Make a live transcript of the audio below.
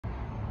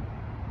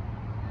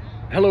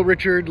Hello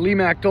Richard, Lee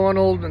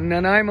MacDonald,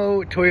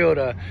 Nanaimo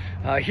Toyota.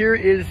 Here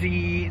is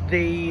the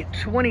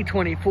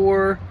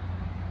 2024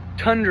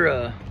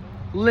 Tundra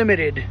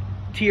Limited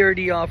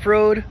TRD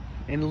Off-Road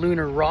in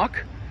Lunar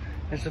Rock.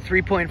 It's a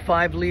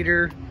 3.5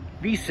 liter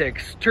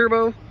V6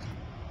 turbo.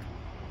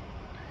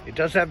 It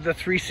does have the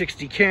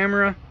 360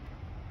 camera.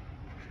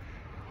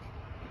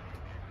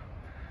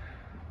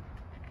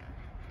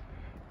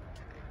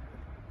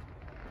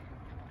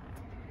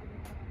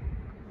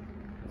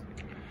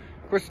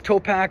 Of course, the tow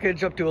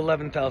package up to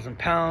 11,000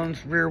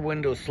 pounds. Rear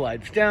window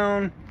slides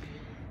down.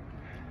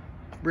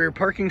 Rear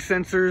parking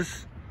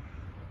sensors.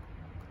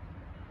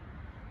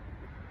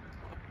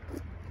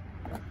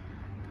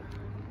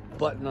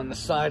 Button on the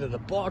side of the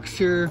box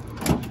here.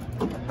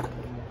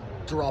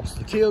 Drops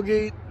the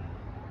tailgate.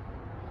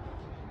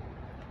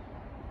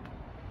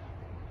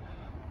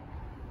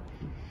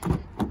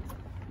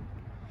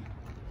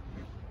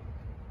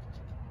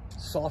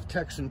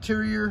 Softex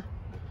interior.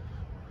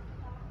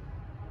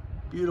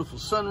 Beautiful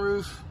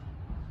sunroof,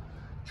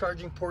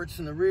 charging ports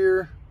in the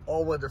rear,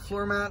 all-weather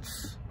floor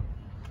mats.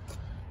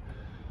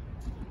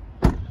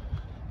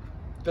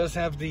 Does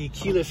have the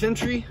keyless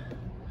entry,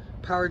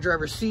 power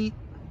driver seat,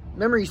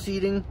 memory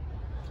seating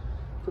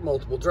for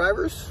multiple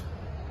drivers,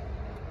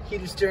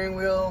 heated steering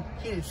wheel,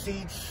 heated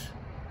seats.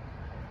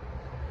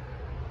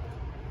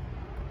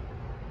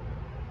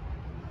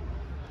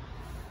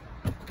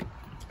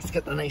 It's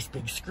got the nice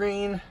big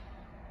screen,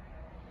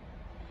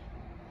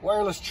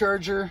 wireless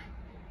charger,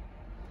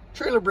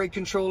 trailer brake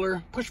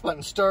controller, push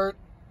button start.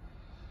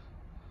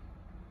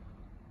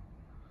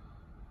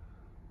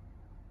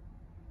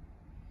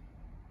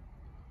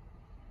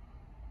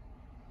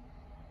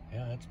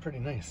 Yeah, that's pretty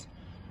nice.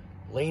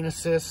 Lane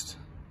assist,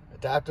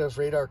 adaptive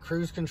radar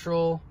cruise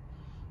control,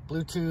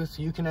 Bluetooth,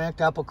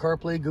 Uconnect, Apple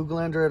CarPlay, Google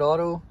Android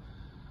Auto.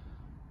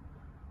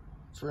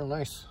 It's real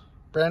nice.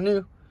 Brand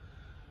new.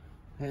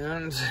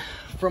 And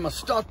from a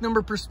stock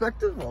number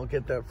perspective, I'll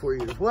get that for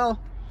you as well.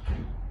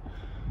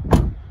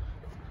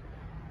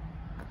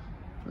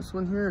 This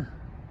one here,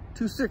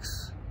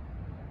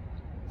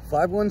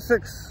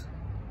 26516,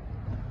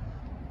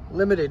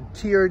 limited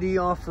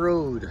TRD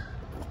off-road.